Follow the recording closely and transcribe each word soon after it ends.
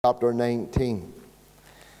chapter 19.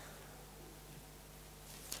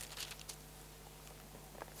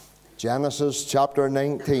 Genesis chapter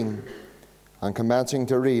 19, and commencing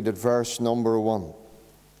to read at verse number 1.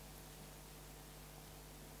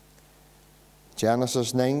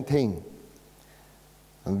 Genesis 19,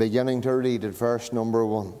 and beginning to read at verse number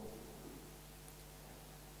 1.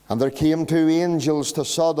 And there came two angels to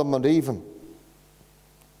Sodom at even.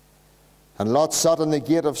 And Lot sat in the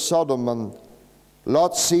gate of Sodom, and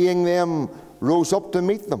Lot, seeing them, rose up to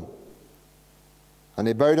meet them. And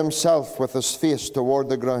he bowed himself with his face toward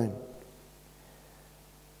the ground.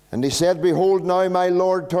 And he said, Behold, now, my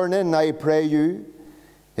Lord, turn in, I pray you,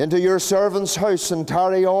 into your servant's house, and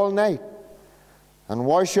tarry all night, and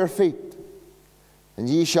wash your feet, and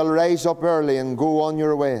ye shall rise up early and go on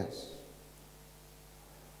your ways.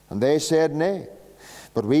 And they said, Nay,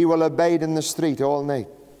 but we will abide in the street all night.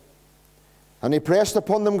 And he pressed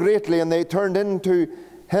upon them greatly, and they turned into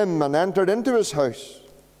him and entered into his house.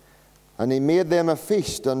 And he made them a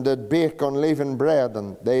feast, and did bake unleavened bread,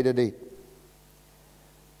 and they did eat.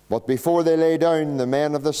 But before they lay down, the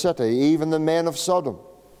men of the city, even the men of Sodom,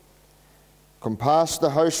 compassed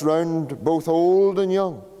the house round, both old and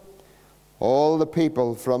young, all the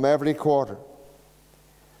people from every quarter.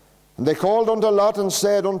 And they called unto Lot, and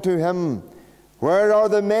said unto him, Where are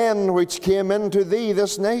the men which came into thee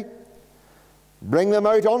this night? Bring them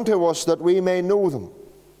out unto us, that we may know them.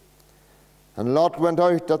 And Lot went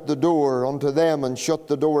out at the door unto them, and shut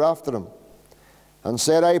the door after him, and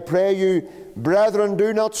said, I pray you, brethren,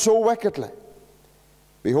 do not so wickedly.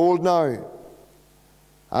 Behold now,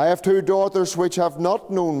 I have two daughters which have not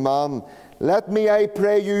known man. Let me, I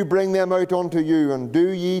pray you, bring them out unto you, and do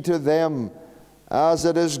ye to them as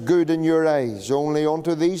it is good in your eyes. Only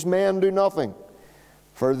unto these men do nothing,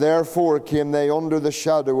 for therefore came they under the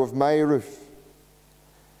shadow of my roof.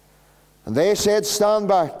 And they said, Stand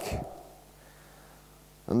back.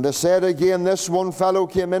 And they said again, This one fellow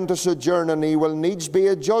came in to sojourn, and he will needs be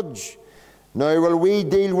a judge. Now will we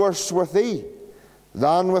deal worse with thee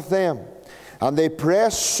than with them? And they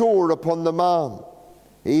pressed sore upon the man,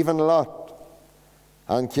 even Lot,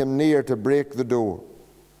 and came near to break the door.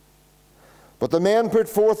 But the men put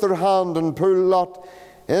forth their hand, and pulled Lot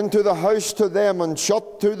into the house to them, and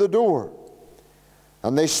shut to the door.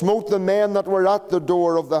 And they smote the men that were at the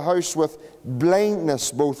door of the house with blindness,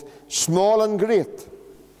 both small and great,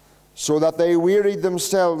 so that they wearied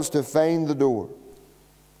themselves to find the door.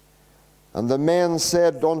 And the men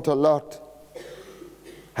said unto Lot,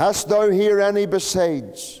 Hast thou here any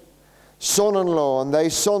besides son-in-law, and thy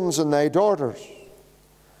sons and thy daughters?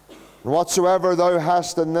 And whatsoever thou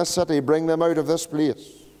hast in this city, bring them out of this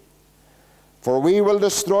place. For we will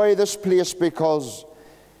destroy this place, because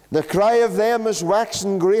the cry of them is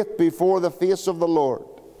waxen great before the face of the Lord,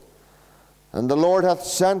 and the Lord hath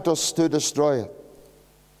sent us to destroy it.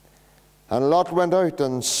 And Lot went out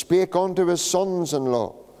and spake unto his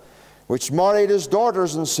sons-in-law, which married his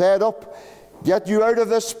daughters, and said, Up, get you out of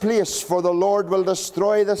this place, for the Lord will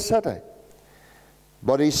destroy the city.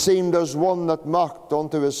 But he seemed as one that mocked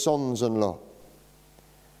unto his sons-in-law.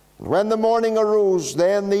 And when the morning arose,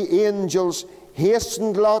 then the angels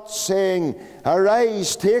hastened Lot, saying,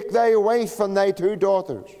 Arise, take thy wife and thy two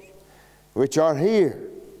daughters, which are here,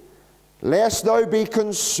 lest thou be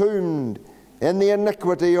consumed in the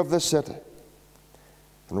iniquity of the city.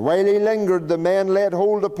 And while he lingered, the men laid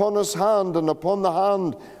hold upon his hand, and upon the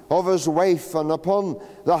hand of his wife, and upon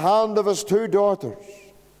the hand of his two daughters,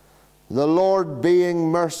 the Lord being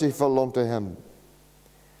merciful unto him.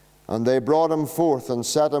 And they brought him forth, and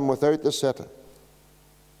set him without the city.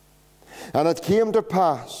 And it came to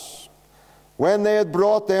pass, when they had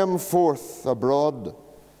brought them forth abroad,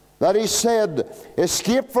 that he said,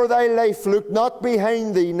 Escape for thy life, look not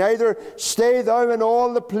behind thee, neither stay thou in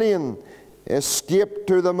all the plain. Escape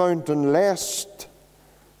to the mountain, lest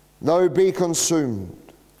thou be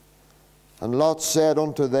consumed. And Lot said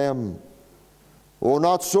unto them, O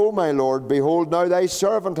not so, my Lord. Behold, now thy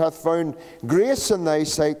servant hath found grace in thy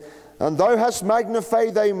sight, and thou hast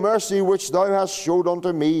magnified thy mercy which thou hast showed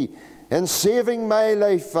unto me, in saving my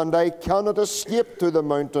life, and I cannot escape to the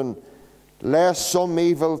mountain, lest some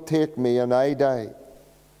evil take me, and I die.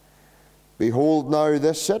 Behold, now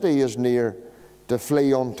this city is near to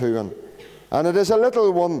flee unto, and it is a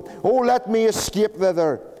little one. O let me escape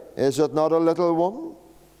thither. Is it not a little one?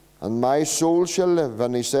 And my soul shall live.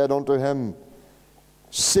 And he said unto him,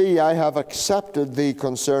 See, I have accepted thee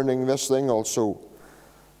concerning this thing also,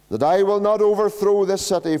 that I will not overthrow this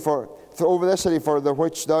city for the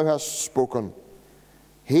which thou hast spoken.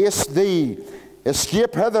 Haste thee,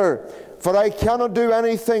 escape hither, for I cannot do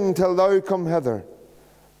anything till thou come hither.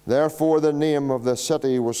 Therefore the name of the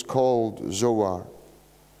city was called Zoar.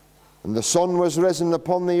 And the sun was risen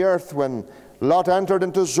upon the earth when Lot entered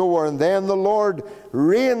into Zoar, and then the Lord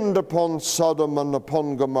rained upon Sodom and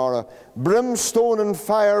upon Gomorrah brimstone and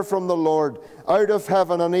fire from the Lord out of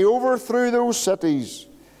heaven, and he overthrew those cities,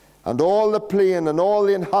 and all the plain, and all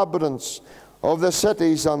the inhabitants of the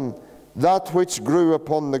cities, and that which grew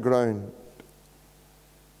upon the ground.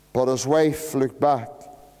 But his wife looked back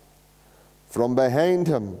from behind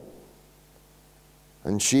him,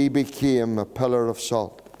 and she became a pillar of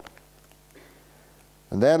salt.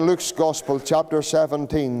 And then Luke's Gospel, chapter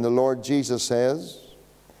 17, the Lord Jesus says,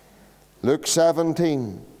 Luke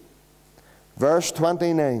 17, verse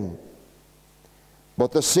 29,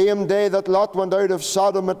 but the same day that Lot went out of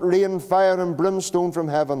Sodom, it rained fire and brimstone from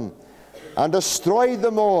heaven, and destroyed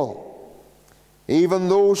them all. Even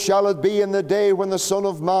so shall it be in the day when the Son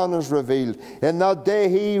of Man is revealed. In that day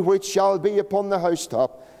he which shall be upon the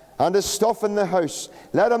housetop, and his stuff in the house,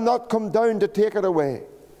 let him not come down to take it away.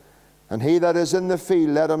 And he that is in the field,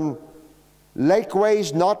 let him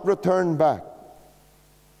likewise not return back.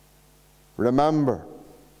 Remember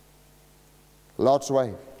Lot's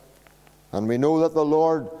wife. And we know that the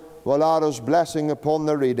Lord will add his blessing upon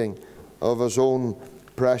the reading of his own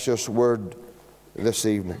precious word this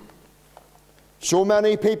evening. So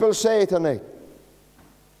many people say tonight,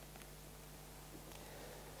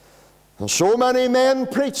 and so many men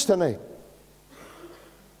preach tonight,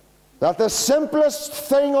 that the simplest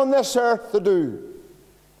thing on this earth to do,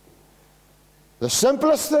 the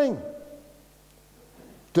simplest thing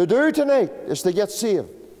to do tonight is to get saved.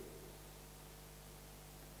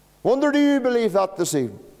 Wonder, do you believe that this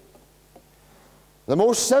evening? The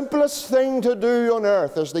most simplest thing to do on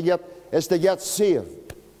earth is to get saved.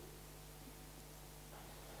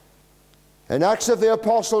 In Acts of the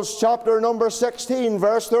Apostles, chapter number 16,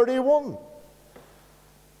 verse 31,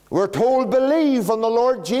 we're told, believe on the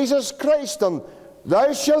Lord Jesus Christ, and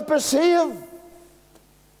thou shalt be saved.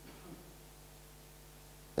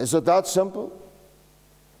 Is it that simple?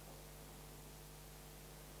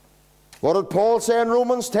 What did Paul say in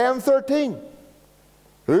Romans 10:13?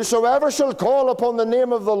 Whosoever shall call upon the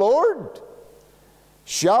name of the Lord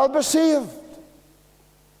shall be saved.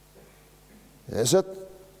 Is it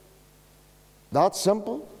that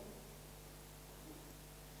simple?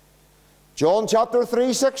 John chapter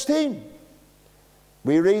 3:16.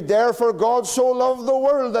 We read there, for God so loved the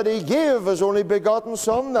world that he gave his only begotten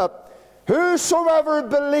Son, that whosoever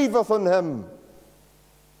believeth in him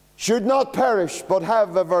should not perish, but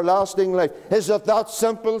have everlasting life. Is it that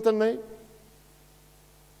simple tonight?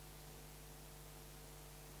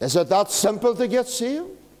 Is it that simple to get saved?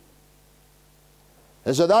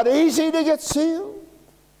 Is it that easy to get saved?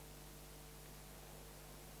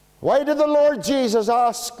 Why did the Lord Jesus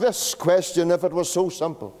ask this question if it was so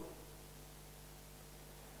simple?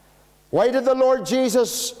 Why did the Lord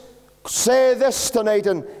Jesus say this tonight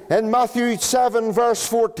in Matthew 7 verse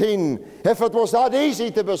 14, if it was that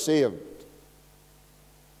easy to be saved?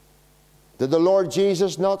 Did the Lord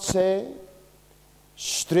Jesus not say,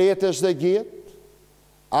 straight is the gate,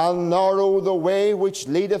 and narrow the way which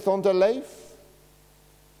leadeth unto life,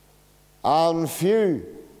 and few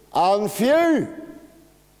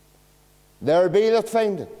there be that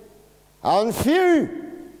find it, and few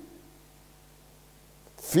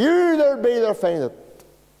there be that find it?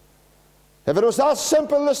 If it was that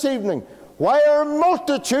simple this evening, why are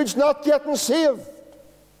multitudes not getting saved?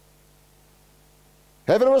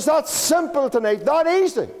 If it was that simple tonight, that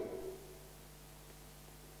easy,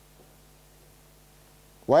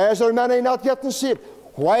 why is there many not getting saved?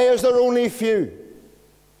 Why is there only few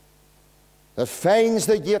that finds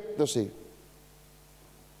the gate to see?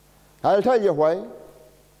 I'll tell you why.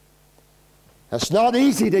 It's not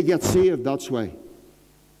easy to get saved, that's why.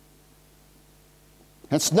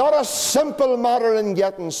 It's not a simple matter in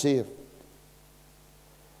getting saved.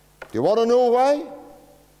 Do you want to know why?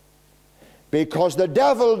 Because the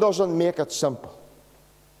devil doesn't make it simple.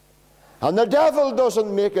 And the devil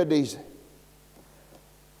doesn't make it easy.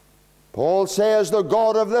 Paul says, the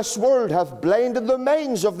God of this world hath blinded the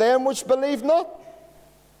minds of them which believe not.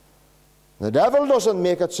 The devil doesn't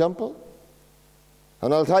make it simple.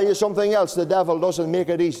 And I'll tell you something else, the devil doesn't make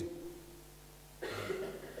it easy.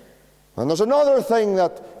 And there's another thing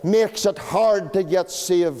that makes it hard to get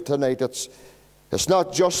saved tonight. It's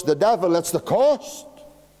not just the devil, it's the cost.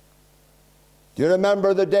 Do you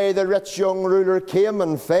remember the day the rich young ruler came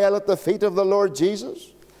and fell at the feet of the Lord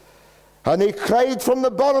Jesus? And he cried from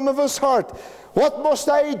the bottom of his heart, what must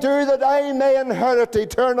I do that I may inherit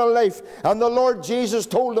eternal life? And the Lord Jesus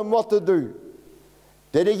told him what to do.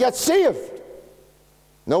 Did he get saved?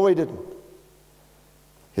 No, he didn't.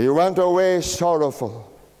 He went away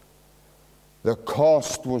sorrowful. The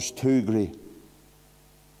cost was too great.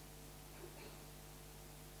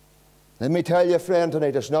 Let me tell you, friend,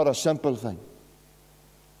 tonight, it's not a simple thing.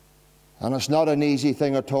 And it's not an easy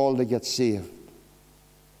thing at all to get saved.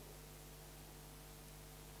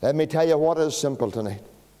 Let me tell you what is simple tonight.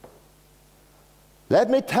 Let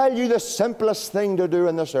me tell you the simplest thing to do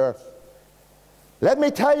in this earth. Let me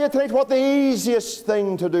tell you tonight what the easiest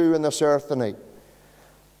thing to do in this earth tonight.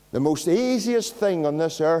 The most easiest thing on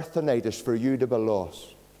this earth tonight is for you to be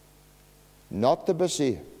lost, not to be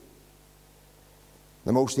saved.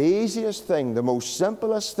 The most easiest thing, the most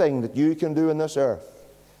simplest thing that you can do in this earth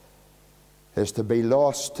is to be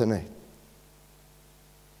lost tonight.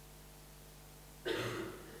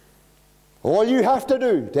 All you have to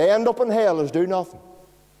do to end up in hell is do nothing.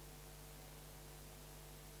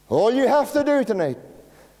 All you have to do tonight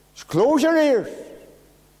is close your ears,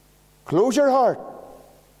 close your heart.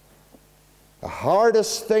 The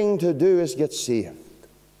hardest thing to do is get saved.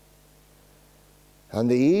 And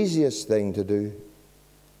the easiest thing to do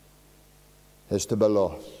is to be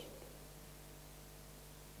lost.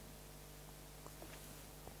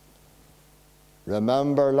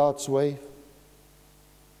 Remember Lot's wife?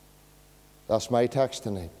 That's my text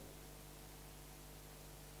tonight.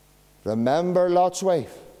 Remember Lot's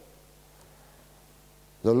wife.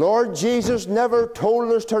 The Lord Jesus never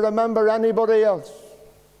told us to remember anybody else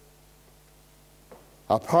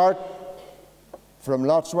apart from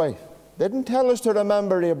Lot's wife. Didn't tell us to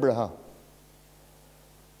remember Abraham.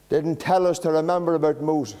 Didn't tell us to remember about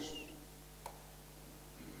Moses.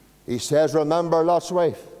 He says, remember Lot's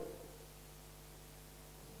wife.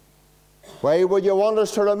 Why would you want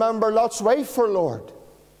us to remember Lot's wife for, Lord?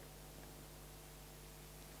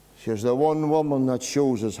 She's the one woman that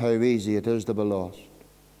shows us how easy it is to be lost.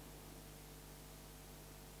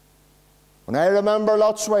 When I remember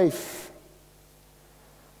Lot's wife,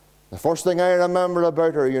 the first thing I remember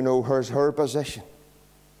about her, you know, is her position.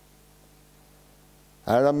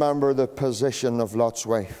 I remember the position of Lot's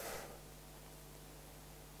wife.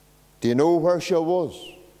 Do you know where she was?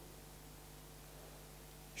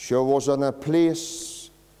 She was in a place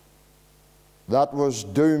that was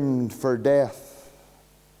doomed for death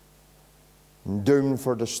and doomed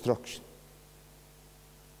for destruction.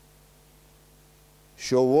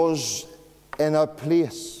 She was in a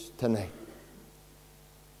place tonight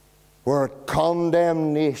where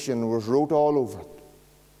condemnation was wrote all over it.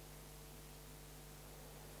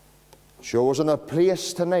 She was in a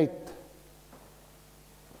place tonight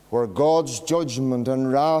where God's judgment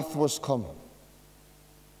and wrath was coming.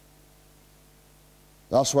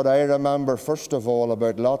 That's what I remember first of all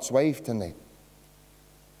about Lot's wife tonight.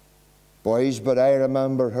 Boys, but I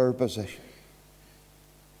remember her position.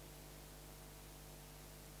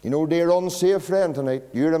 You know, dear unsaved friend tonight,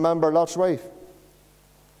 you remember Lot's wife.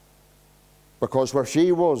 Because where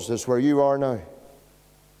she was is where you are now.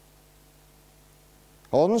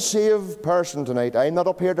 Unsaved person tonight, I'm not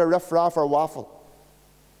up here to riff-raff or waffle.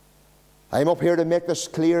 I'm up here to make this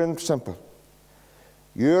clear and simple.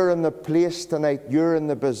 You're in the place tonight, you're in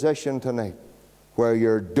the position tonight where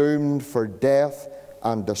you're doomed for death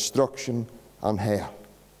and destruction and hell.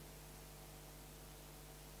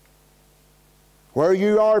 Where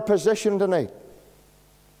you are positioned tonight,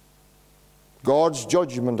 God's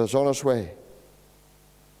judgment is on its way.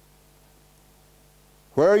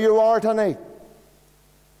 Where you are tonight,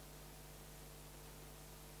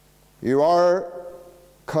 you are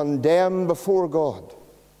condemned before God.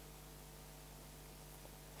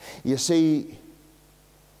 You see,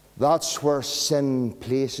 that's where sin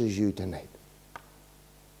places you tonight.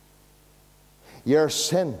 Your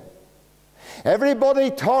sin.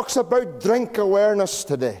 Everybody talks about drink awareness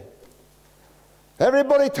today.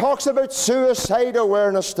 Everybody talks about suicide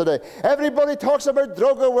awareness today. Everybody talks about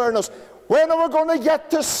drug awareness. When are we going to get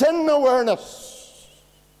to sin awareness?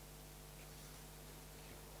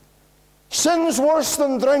 Sin's worse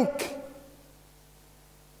than drink.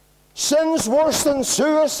 Sin's worse than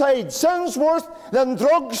suicide. Sin's worse than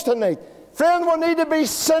drugs tonight. Friend, we need to be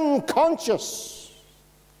sin conscious.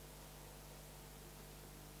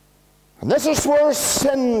 And this is where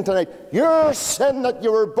sin tonight, your sin that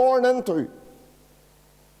you were born into,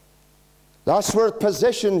 that's where it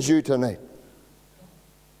positions you tonight.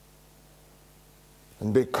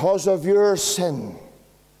 And because of your sin,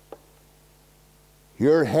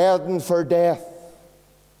 you're heading for death.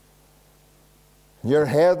 You're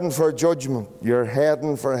heading for judgment. You're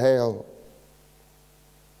heading for hell.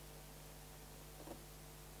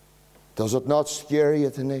 Does it not scare you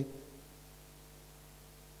tonight?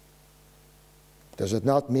 Does it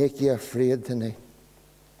not make you afraid tonight?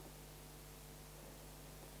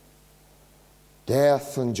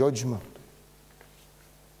 Death and judgment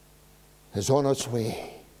is on its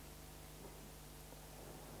way.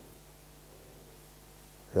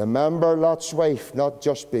 Remember Lot's wife, not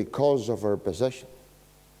just because of her position.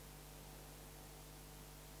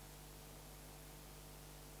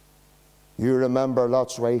 You remember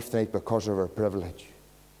Lot's wife tonight because of her privilege.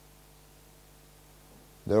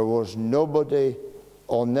 There was nobody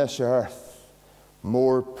on this earth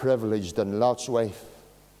more privileged than Lot's wife.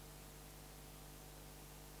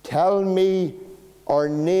 Tell me or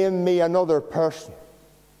name me another person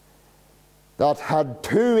that had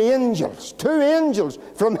two angels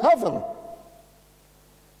from heaven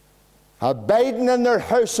abiding in their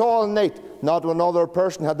house all night. Not one other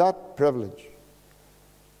person had that privilege.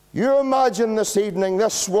 You imagine this evening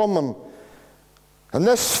this woman and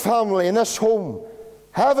this family and this home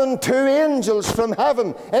having two angels from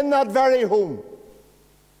heaven in that very home.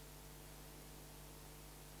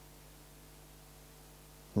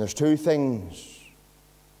 And there's two things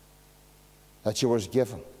that she was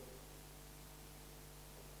given.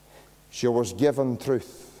 She was given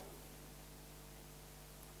truth.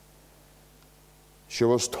 She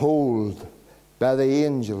was told by the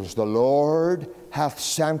angels, the Lord hath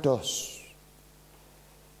sent us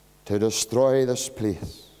to destroy this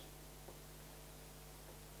place.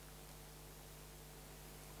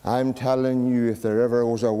 I'm telling you, if there ever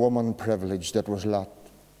was a woman privileged, it was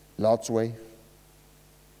Lot's wife.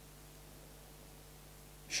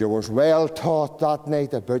 She was well taught that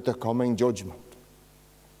night about the coming judgment.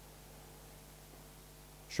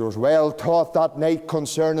 She was well taught that night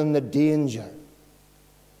concerning the danger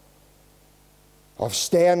of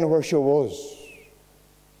staying where she was.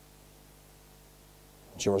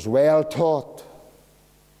 She was well taught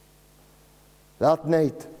that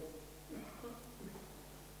night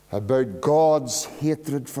about God's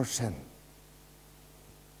hatred for sin.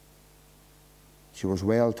 She was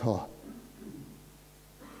well taught.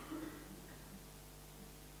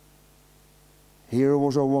 Here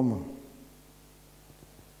was a woman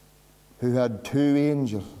who had two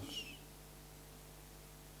angels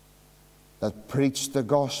that preached the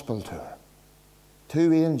gospel to her.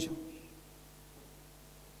 Two angels.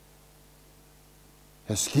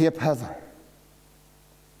 Escape hither.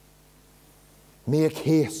 Make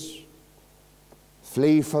haste.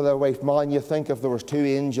 Flee for their wife. Man, you think if there was two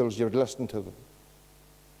angels, you'd listen to them.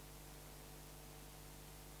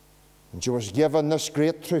 And she was given this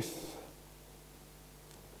great truth.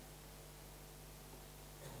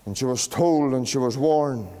 And she was told and she was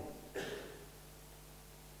warned.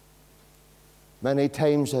 Many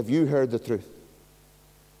times have you heard the truth.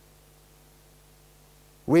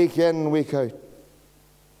 Week in, week out.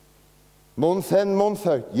 Month in, month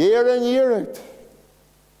out. Year in, year out.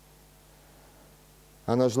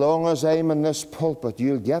 And as long as I'm in this pulpit,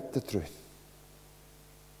 you'll get the truth.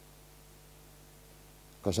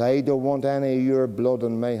 Because I don't want any of your blood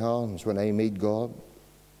in my hands when I meet God.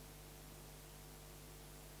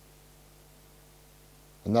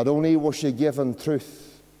 And not only was she given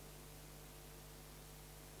truth,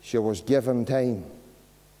 she was given time.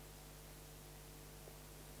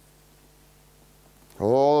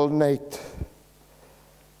 All night,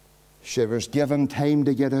 she was given time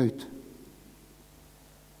to get out.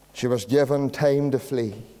 She was given time to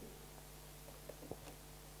flee.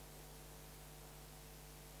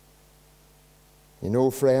 You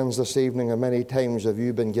know, friends, this evening, how many times have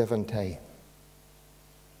you been given time?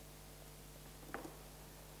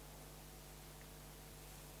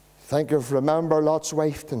 Remember Lot's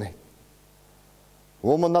wife tonight. A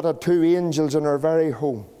woman that had two angels in her very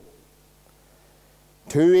home.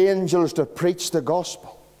 Two angels to preach the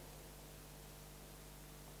gospel.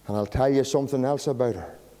 And I'll tell you something else about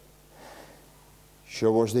her. She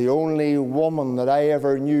was the only woman that I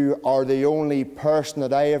ever knew, or the only person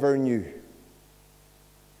that I ever knew,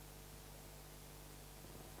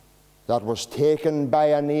 that was taken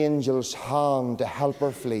by an angel's hand to help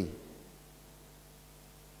her flee.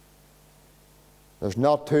 There's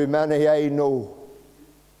not too many I know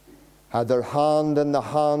had their hand in the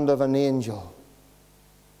hand of an angel,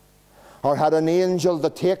 or had an angel to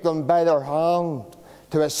take them by their hand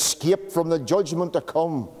to escape from the judgment to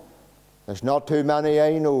come. There's not too many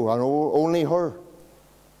I know, and only her.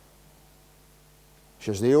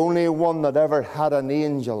 She's the only one that ever had an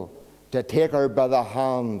angel to take her by the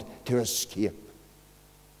hand to escape.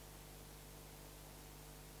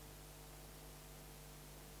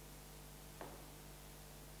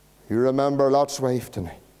 You remember Lot's wife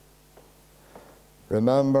tonight.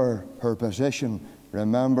 Remember her position.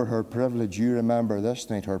 Remember her privilege. You remember this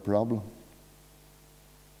night, her problem.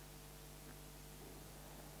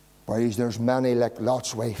 Boys, there's many like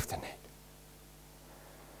Lot's wife tonight.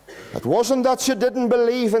 It wasn't that she didn't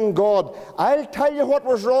believe in God. I'll tell you what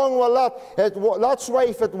was wrong with Lot's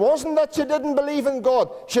wife. It wasn't that she didn't believe in God.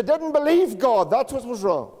 She didn't believe God. That's what was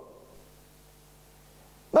wrong.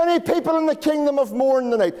 Many people in the kingdom of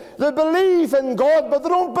mourning tonight, they believe in God, but they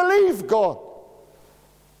don't believe God.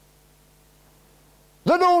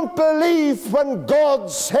 They don't believe when God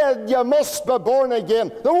said you must be born again.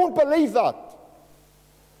 They won't believe that.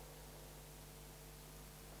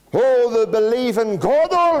 Oh, they believe in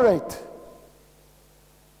God all right.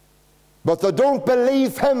 But they don't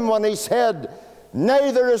believe Him when He said,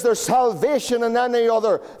 neither is there salvation in any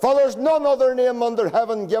other, for there's none other name under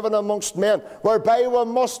heaven given amongst men whereby we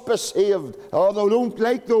must be saved. Oh, they don't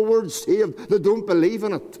like the word saved. They don't believe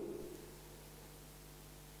in it.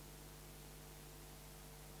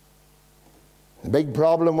 The big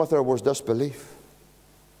problem with her was disbelief.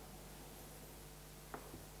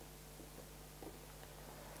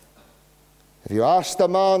 If you ask the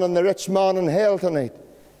man and the rich man in hell tonight,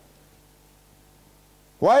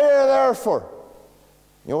 why are you there for?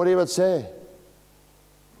 You know what he would say?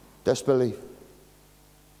 Disbelief.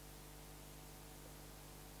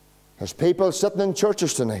 There's people sitting in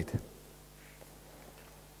churches tonight,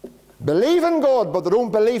 believe in God, but they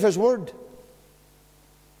don't believe His word.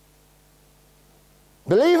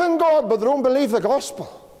 Believe in God, but they don't believe the gospel.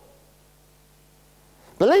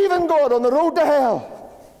 Believe in God on the road to hell.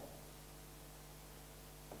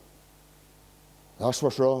 That's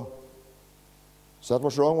what's wrong. Is that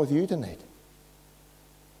what's wrong with you tonight?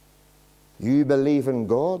 You believe in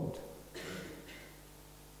God,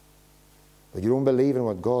 but you don't believe in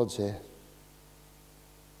what God says.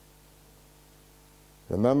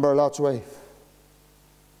 Remember Lot's wife.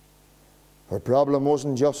 Her problem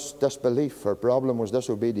wasn't just disbelief. Her problem was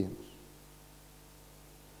disobedience.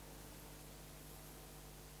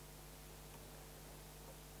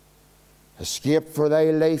 Escape for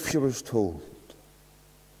thy life, she was told.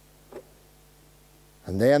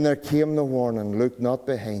 And then there came the warning, look not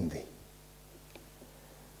behind thee.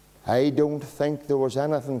 I don't think there was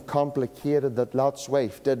anything complicated that Lot's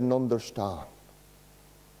wife didn't understand.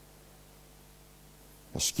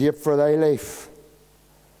 Escape for thy life.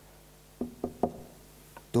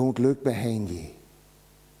 Don't look behind ye.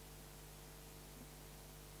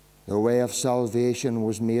 The way of salvation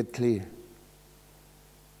was made clear.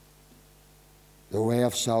 The way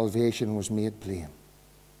of salvation was made plain.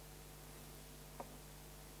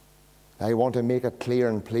 I want to make it clear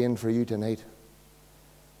and plain for you tonight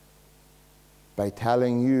by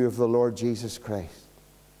telling you of the Lord Jesus Christ.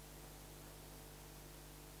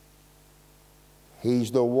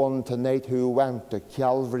 He's the one tonight who went to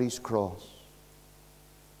Calvary's cross.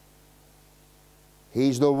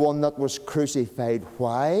 He's the one that was crucified.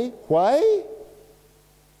 Why? Why?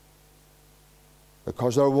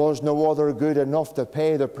 Because there was no other good enough to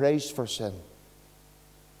pay the price for sin.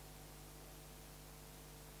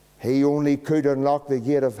 He only could unlock the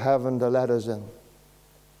gate of heaven to let us in.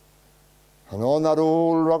 And on that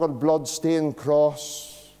old rugged blood-stained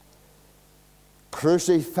cross,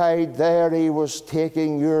 crucified there, He was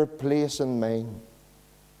taking your place and mine.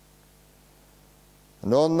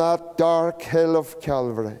 And on that dark hill of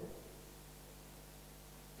Calvary,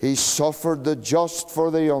 He suffered the just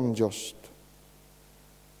for the unjust,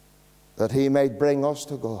 that He might bring us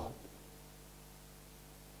to God.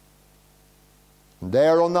 And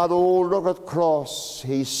there on that old rugged cross,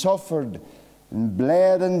 He suffered and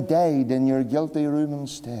bled and died in your guilty room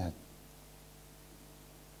instead.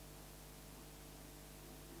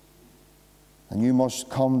 And you must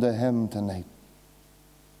come to Him tonight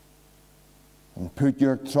and put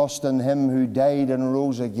your trust in Him who died and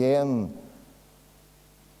rose again,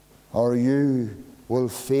 or you will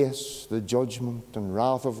face the judgment and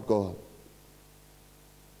wrath of God.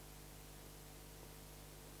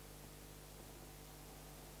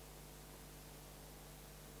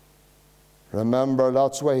 Remember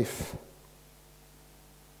Lot's wife.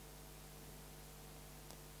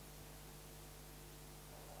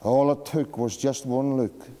 All it took was just one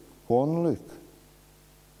look. One look.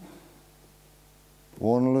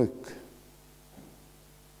 One look.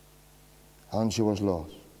 And she was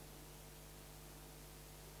lost.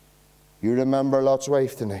 You remember Lot's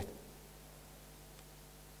wife tonight.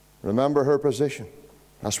 Remember her position.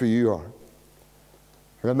 That's where you are.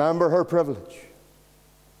 Remember her privilege.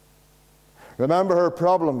 Remember her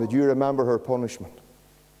problem. Did you remember her punishment?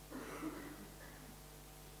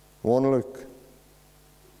 One look.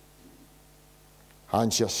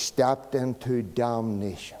 And she stepped into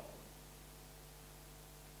damnation.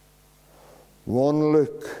 One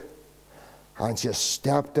look. And she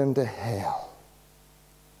stepped into hell.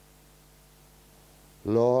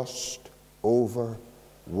 Lost over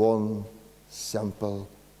one simple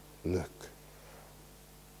look.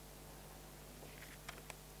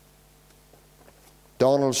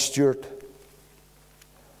 Donald Stewart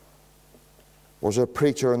was a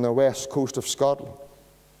preacher on the west coast of Scotland.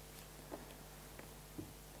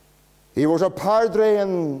 He was a padre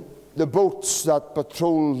in the boats that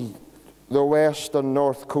patrolled the west and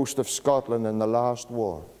north coast of Scotland in the last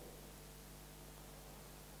war.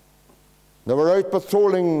 They were out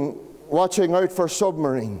patrolling, watching out for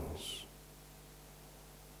submarines.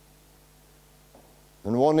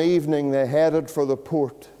 And one evening they headed for the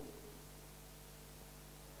port.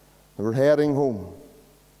 They were heading home.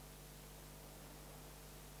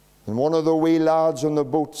 And one of the wee lads on the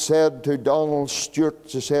boat said to Donald Stewart,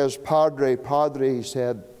 he says, Padre, he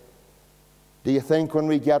said, do you think when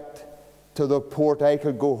we get to the port I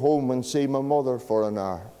could go home and see my mother for an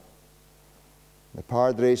hour? The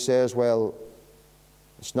Padre says, well,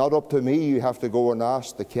 it's not up to me, you have to go and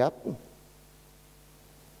ask the captain.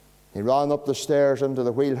 He ran up the stairs into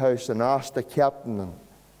the wheelhouse and asked the captain, and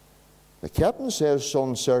the captain says,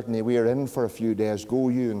 son, certainly we are in for a few days, go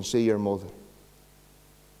you and see your mother.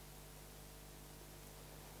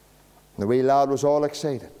 The wee lad was all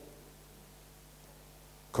excited.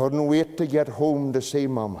 Couldn't wait to get home to see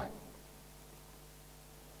Mama.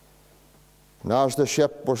 And as the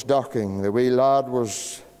ship was docking, the wee lad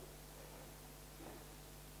was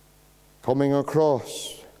coming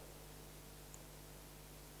across.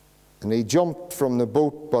 And he jumped from the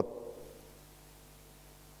boat, but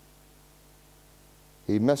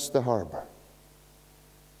he missed the harbour.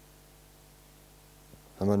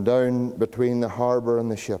 And went down between the harbour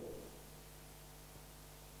and the ship.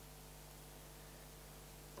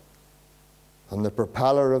 And the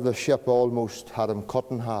propeller of the ship almost had him cut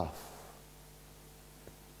in half.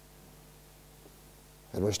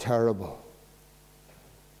 It was terrible.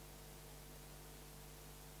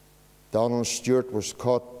 Donald Stewart was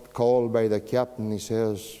called by the captain. He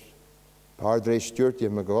says, Padre Stewart, you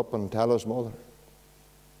may go up and tell his mother.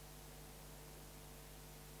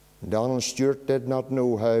 Donald Stewart did not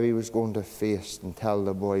know how he was going to face and tell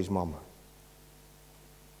the boy's mama.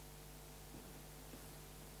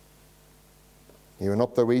 He went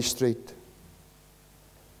up the wee street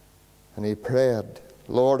and he prayed,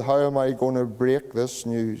 Lord, how am I going to break this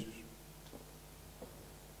news?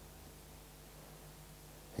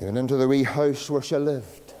 He went into the wee house where she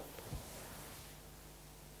lived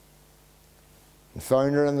and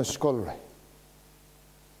found her in the scullery.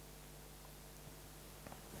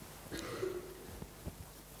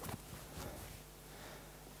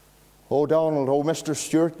 Oh, Donald, oh, Mr.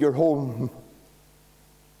 Stewart, you're home.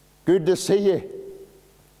 Good to see you.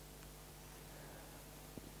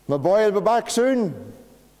 My boy will be back soon.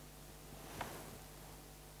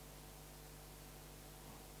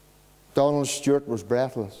 Donald Stewart was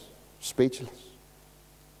breathless, speechless.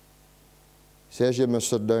 He says, you must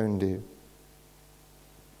sit down, dear.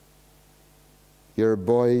 Your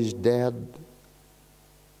boy's dead.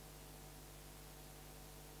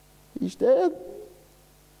 He's dead.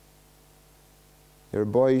 Your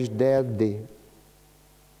boy's dead, dear.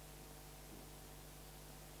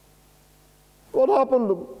 What happened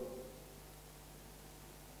to him?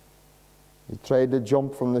 He tried to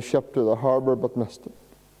jump from the ship to the harbour but missed it.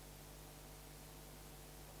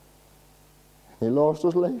 He lost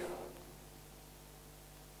his life.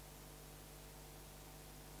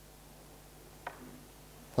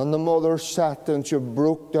 And the mother sat and she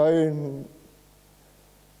broke down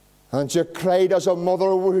and she cried as a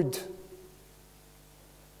mother would.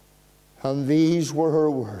 And these were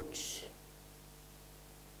her words.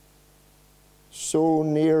 So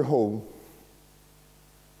near home,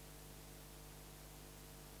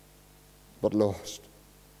 but lost.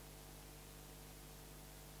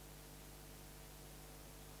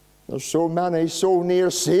 There's so many so near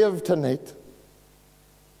saved tonight.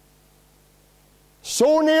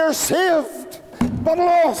 So near saved, but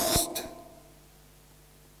lost.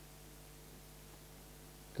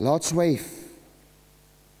 Lot's wife.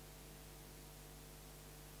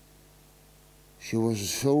 She was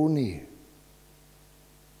so near,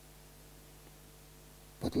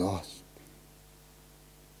 but lost.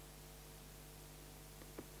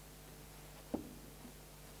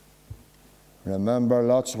 Remember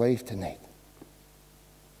Lot's wife tonight.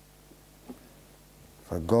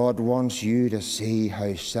 For God wants you to see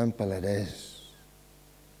how simple it is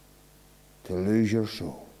to lose your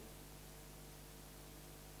soul.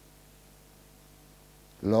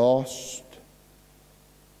 Lost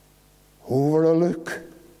over a look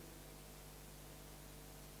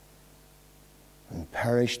and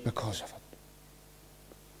perished because of it.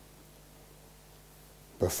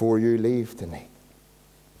 Before you leave tonight,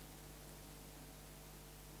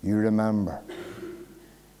 you remember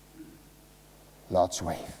Lot's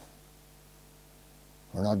wife.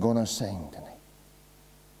 We're not going to sing tonight.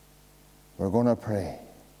 We're going to pray.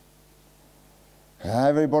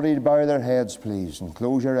 Everybody bow their heads, please, and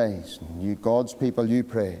close your eyes. And you, God's people, you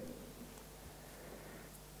pray.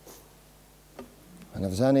 And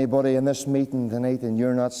if there's anybody in this meeting tonight and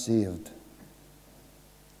you're not saved,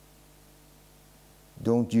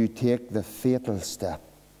 don't you take the fatal step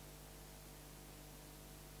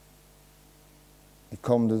to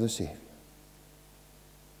come to the Savior.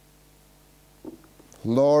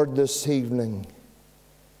 Lord, this evening,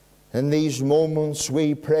 in these moments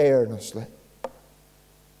we pray earnestly.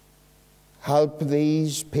 Help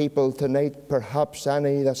these people tonight, perhaps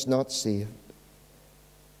any that's not saved.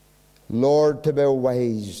 Lord, to be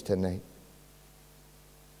wise tonight.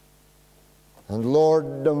 And Lord,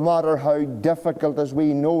 no matter how difficult as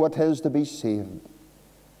we know it is to be saved,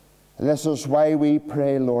 this is why we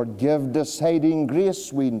pray, Lord, give deciding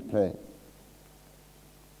grace, we pray.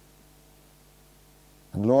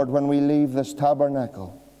 And Lord, when we leave this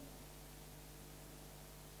tabernacle,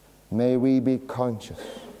 may we be conscious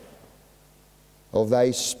of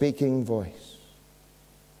Thy speaking voice,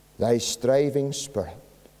 Thy striving Spirit.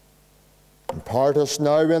 Impart us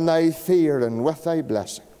now in Thy fear and with Thy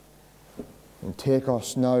blessing, and take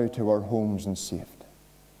us now to our homes in safety.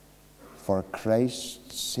 For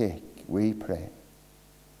Christ's sake we pray.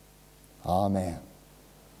 Amen.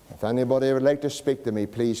 If anybody would like to speak to me,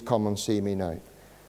 please come and see me now.